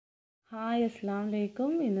Hi അസ്സലാമു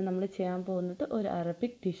അലൈക്കും. ഇന്ന് നമ്മൾ ചെയ്യാൻ പോകുന്നത് ഒരു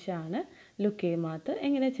അറബിക് ഡിഷാണ് ലുക്കൈമാത്ത്.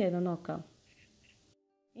 എങ്ങനെ ചെയ്യുന്നത് നോക്കാം.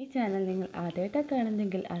 ഈ ചാനൽ നിങ്ങൾ ആദ്യമായിട്ടാണ്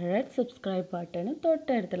കാണുന്നതെങ്കിൽ റെഡ് സബ്സ്ക്രൈബ് ബട്ടണും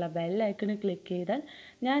തൊട്ടടുത്തുള്ള ബെൽ ഐക്കണും ക്ലിക്ക് ചെയ്താൽ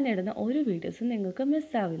ഞാൻ ഇടുന്ന ഒരു വീഡിയോസും നിങ്ങൾക്ക്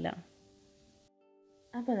മിസ്സാവില്ല.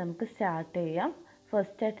 അപ്പോൾ നമുക്ക് സ്റ്റാർട്ട് ചെയ്യാം.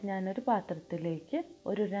 ഫസ്റ്റായിട്ട് ഞാനൊരു പാത്രത്തിലേക്ക്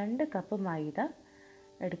ഒരു 2 കപ്പ് മൈദ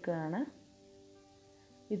എടുക്കുകയാണ്.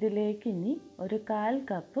 ഇതിലേക്ക് ഇനി ഒരു 1/4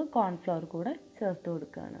 കപ്പ് കോൺഫ്ലവർ കൂടെ ചേർത്ത്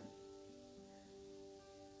കൊടുക്കുകയാണ്.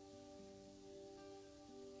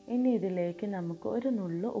 ഇനി ഇതിലേക്ക് നമുക്ക് ഒരു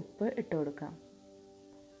നുള്ളു ഉപ്പ് ഇട്ട് കൊടുക്കാം,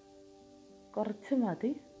 കുറച്ച്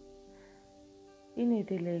മതി. ഇനി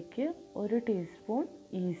ഇതിലേക്ക് 1 ടീസ്പൂൺ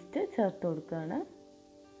ഈസ്റ്റ് ചേർത്ത് കൊടുക്കുകയാണ്.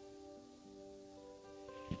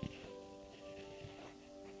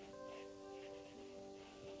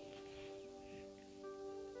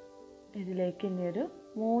 ഇതിലേക്ക് ഇനി ഒരു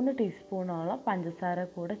 3 ടീസ്പൂണോളം പഞ്ചസാര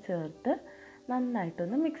കൂടെ ചേർത്ത്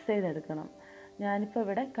നന്നായിട്ടൊന്ന് മിക്സ് ചെയ്തെടുക്കണം. ഞാനിപ്പോൾ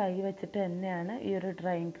ഇവിടെ കൈ വെച്ചിട്ട് തന്നെയാണ് ഈ ഒരു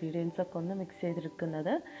ഡ്രൈ ഇൻഗ്രീഡിയൻസ് ഒക്കെ ഒന്ന് മിക്സ്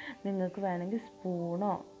ചെയ്തെടുക്കുന്നത്. നിങ്ങൾക്ക് വേണമെങ്കിൽ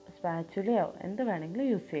സ്പൂണോ സ്പാച്ചുലയോ എന്ത് വേണമെങ്കിലും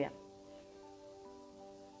യൂസ് ചെയ്യാം.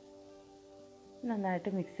 നന്നായിട്ട്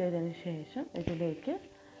മിക്സ് ചെയ്തതിന് ശേഷം ഇതിലേക്ക്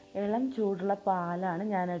ഇളം ചൂടുള്ള പാലാണ്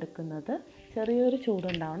ഞാൻ എടുക്കുന്നത്. ചെറിയൊരു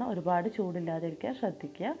ചൂടുണ്ടാവണം, ഒരുപാട് ചൂടില്ലാതിരിക്കാൻ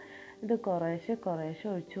ശ്രദ്ധിക്കുക. ഇത് കുറേശ്ശെ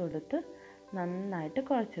ഒഴിച്ചു കൊടുത്ത് നന്നായിട്ട്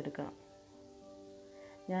കുഴച്ചെടുക്കണം.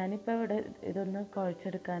 ഞാനിപ്പോൾ ഇവിടെ ഇതൊന്ന്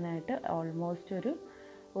കുഴച്ചെടുക്കാനായിട്ട് ഓൾമോസ്റ്റ്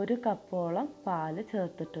ഒരു കപ്പോളം പാല്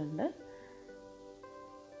ചേർത്തിട്ടുണ്ട്.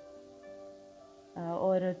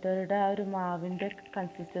 ഓരോരുത്തരുടെ ആ ഒരു മാവിൻ്റെ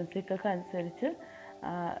കൺസിസ്റ്റൻസിക്കൊക്കെ അനുസരിച്ച്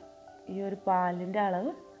ഈ ഒരു പാലിൻ്റെ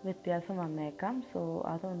അളവ് വ്യത്യാസം വന്നേക്കാം. സോ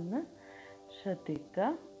അതൊന്ന്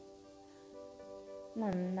ശ്രദ്ധിക്കുക.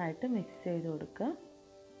 നന്നായിട്ട് മിക്സ് ചെയ്ത് കൊടുക്കുക.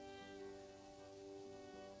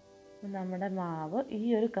 നമ്മുടെ മാവ് ഈ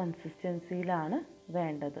ഒരു കൺസിസ്റ്റൻസിയിലാണ്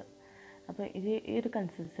വേണ്ടത്. അപ്പോൾ ഈ ഒരു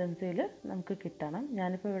കൺസിസ്റ്റൻസിയിൽ നമുക്ക് കിട്ടണം.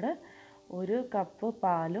 ഞാനിപ്പോൾ ഇവിടെ 1 കപ്പ്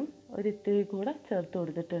പാലും ഇത്തിരി കൂടെ ചേർത്ത്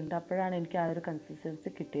കൊടുത്തിട്ടുണ്ട്. അപ്പോഴാണ് എനിക്ക് ആ ഒരു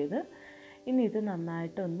കൺസിസ്റ്റൻസി കിട്ടിയത്. ഇനി ഇത്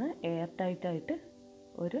നന്നായിട്ടൊന്ന് എയർ ടൈറ്റായിട്ട്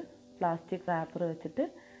ഒരു പ്ലാസ്റ്റിക് റാപ്പർ വെച്ചിട്ട്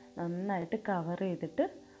നന്നായിട്ട് കവർ ചെയ്തിട്ട്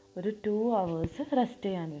ഒരു 2 hours റെസ്റ്റ്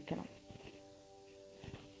ചെയ്യാൻ വെക്കണം.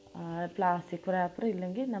 പ്ലാസ്റ്റിക് റാപ്പർ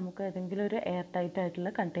ഇല്ലെങ്കിൽ നമുക്ക് ഏതെങ്കിലും ഒരു എയർ ടൈറ്റ് ആയിട്ടുള്ള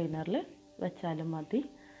കണ്ടെയ്നറിൽ വെച്ചാലും മതി.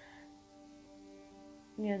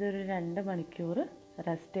 ഇനി അതൊരു 2 മണിക്കൂർ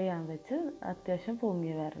റെസ്റ്റ് ചെയ്യാൻ വെച്ച് അത്യാവശ്യം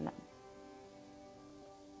പൊങ്ങി വരണം.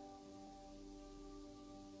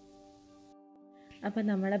 അപ്പോൾ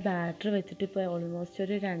നമ്മുടെ ബാറ്റർ വെച്ചിട്ട് ഇപ്പോൾ ഓൾമോസ്റ്റ്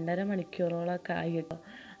ഒരു 2.5 മണിക്കൂറോളമൊക്കെ ആയി കേട്ടോ.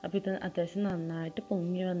 അപ്പോൾ ഇത് അത്യാവശ്യം നന്നായിട്ട്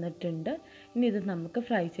പൊങ്ങി വന്നിട്ടുണ്ട്. ഇനി ഇത് നമുക്ക്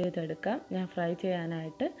ഫ്രൈ ചെയ്തെടുക്കാം. ഞാൻ ഫ്രൈ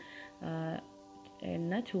ചെയ്യാനായിട്ട്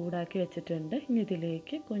എണ്ണ ചൂടാക്കി വെച്ചിട്ടുണ്ട്. ഇനി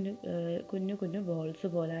ഇതിലേക്ക് കുഞ്ഞു ബോൾസ്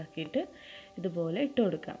പോലെ ആക്കിയിട്ട് ഇതുപോലെ ഇട്ട്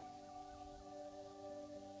കൊടുക്കാം.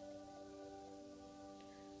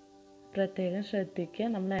 പ്രത്യേകം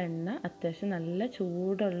ശ്രദ്ധിക്കുക, നമ്മുടെ എണ്ണ അത്യാവശ്യം നല്ല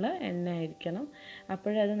ചൂടുള്ള എണ്ണ ആയിരിക്കണം.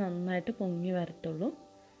 അപ്പോഴേ അത് നന്നായിട്ട് പൊങ്ങി വരത്തുള്ളൂ.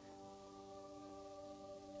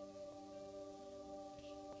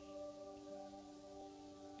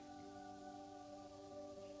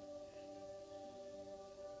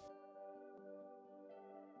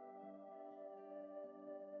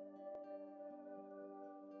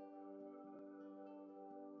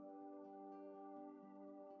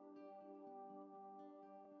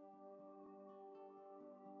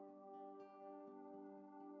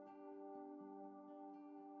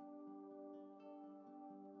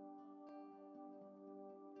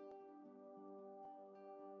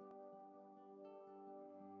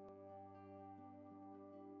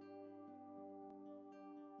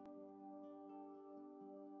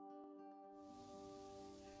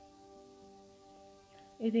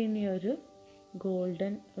 ഇതിനി ഒരു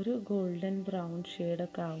ഗോൾഡൻ ബ്രൗൺ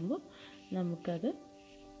ഷെയ്ഡൊക്കെ ആകുമ്പോൾ നമുക്കത്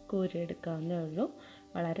കോരിയെടുക്കാവുന്നേ ഉള്ളൂ.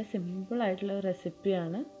 വളരെ സിമ്പിളായിട്ടുള്ള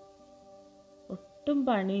റെസിപ്പിയാണ്, ഒട്ടും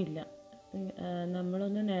പണിയില്ല.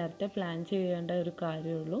 നമ്മളൊന്ന് നേരത്തെ പ്ലാൻ ചെയ്യേണ്ട ഒരു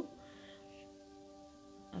കാര്യമുള്ളൂ.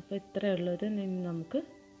 അപ്പോൾ ഇത്രയേ ഉള്ളൂ. ഇത് നമുക്ക്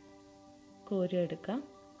കോരിയെടുക്കാം.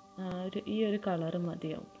 ഈ ഒരു കളറ്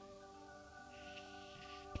മതിയാവും.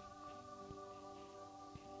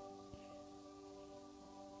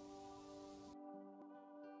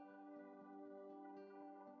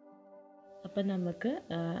 അപ്പം നമുക്ക്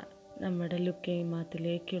നമ്മുടെ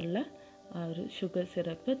ലുക്കൈമാത്തിലേക്കുള്ള ഒരു ഷുഗർ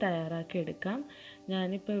സിറപ്പ് തയ്യാറാക്കി എടുക്കാം.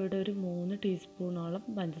 ഞാനിപ്പോൾ ഇവിടെ ഒരു 3 ടീസ്പൂണോളം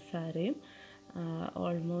പഞ്ചസാരയും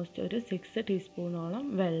ഓൾമോസ്റ്റ് ഒരു 6 ടീസ്പൂണോളം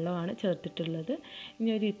വെള്ളമാണ് ചേർത്തിട്ടുള്ളത്.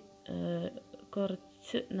 ഇനി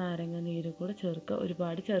കുറച്ച് നാരങ്ങ നീര് കൂടെ ചേർക്കുക.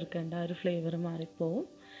 ഒരുപാട് ചേർക്കേണ്ട, ഒരു ഫ്ലേവർ മാറിപ്പോവും.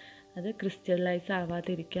 അത് ക്രിസ്റ്റലൈസ്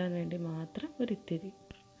ആവാതിരിക്കാൻ വേണ്ടി മാത്രം ഒരിത്തിരി.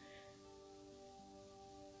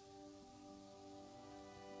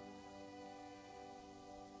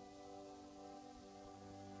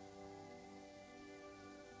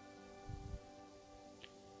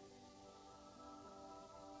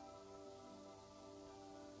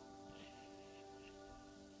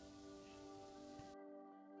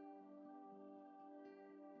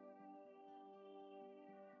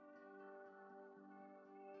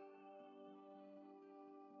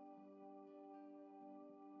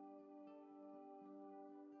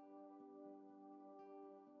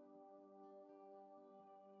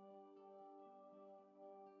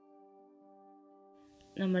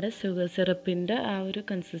 നമ്മുടെ ഷുഗർ സിറപ്പിൻ്റെ ആ ഒരു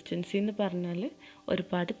കൺസിസ്റ്റൻസി എന്ന് പറഞ്ഞാൽ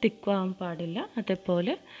ഒരുപാട് തിക്കും ആവാൻ പാടില്ല,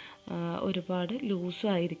 അതേപോലെ ഒരുപാട് ലൂസും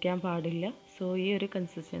ആയിരിക്കാൻ പാടില്ല. സോ ഈ ഒരു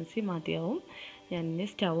കൺസിസ്റ്റൻസി മതിയാവും. ഞാൻ ഇനി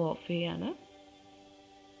സ്റ്റൗ ഓഫ് ചെയ്യാണ്.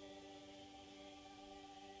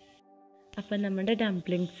 അപ്പം നമ്മുടെ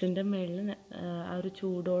ഡംപ്ലിങ്സിൻ്റെ മുകളിൽ ആ ഒരു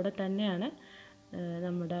ചൂടോടെ തന്നെയാണ്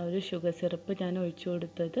നമ്മുടെ ആ ഒരു ഷുഗർ സിറപ്പ് ഞാൻ ഒഴിച്ചു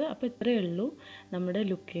കൊടുത്തത്. അപ്പോൾ ഇത്രയേ ഉള്ളൂ, നമ്മുടെ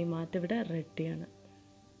ലുക്കൈമാത്ത് ഇവിടെ റെഡിയാണ്.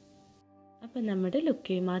 അപ്പം നമ്മുടെ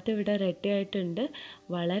ലുക്കൈമാത്ത് ഇവിടെ റെഡി ആയിട്ടുണ്ട്.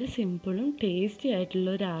 വളരെ സിമ്പിളും ടേസ്റ്റി ആയിട്ടുള്ള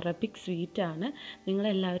ഒരു അറബിക് സ്വീറ്റാണ്.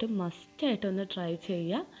 നിങ്ങളെല്ലാവരും മസ്റ്റായിട്ടൊന്ന് ട്രൈ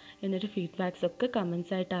ചെയ്യുക. എന്നിട്ട് ഫീഡ്ബാക്സ് ഒക്കെ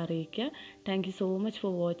കമൻസ് ആയിട്ട് അറിയിക്കുക. Thank you so much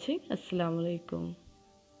for watching. അസ്സലാമു അലൈക്കും.